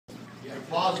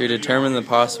To determine the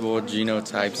possible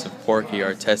genotypes of Porky,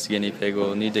 our test guinea pig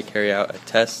will need to carry out a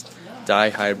test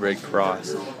dihybrid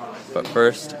cross. But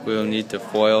first, we will need to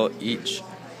foil each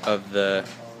of the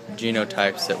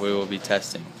genotypes that we will be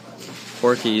testing.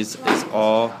 Porky's is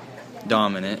all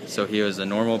dominant, so he was a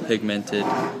normal pigmented,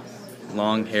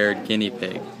 long-haired guinea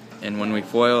pig. And when we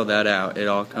foil that out, it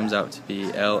all comes out to be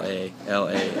LA,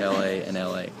 LA, LA, and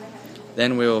LA.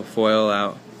 Then we will foil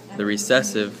out the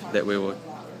recessive that we will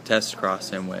test cross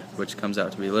him with, which comes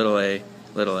out to be little a,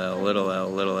 little l, little l,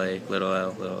 little a, little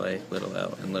l, little a, little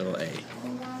l, and little a.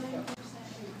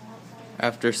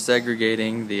 After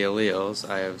segregating the alleles,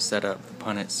 I have set up the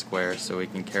Punnett square so we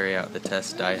can carry out the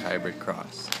test dihybrid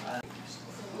cross.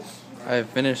 I have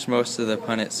finished most of the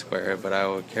Punnett square, but I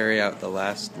will carry out the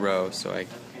last row so I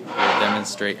will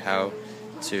demonstrate how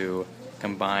to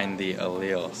combine the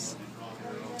alleles.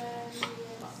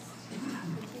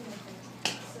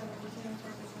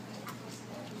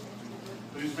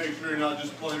 Please make sure you're not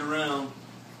just playing around.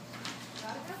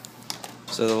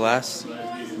 So the last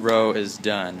row is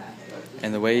done,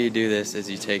 and the way you do this is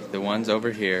you take the ones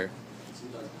over here,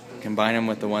 combine them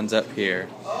with the ones up here,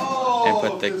 and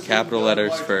put the capital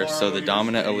letters first, so the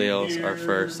dominant alleles are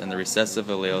first and the recessive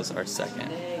alleles are second.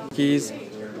 Porky's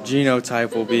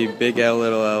genotype will be big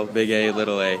L, big A,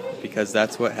 little a, because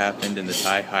that's what happened in the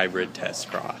dihybrid test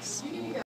cross.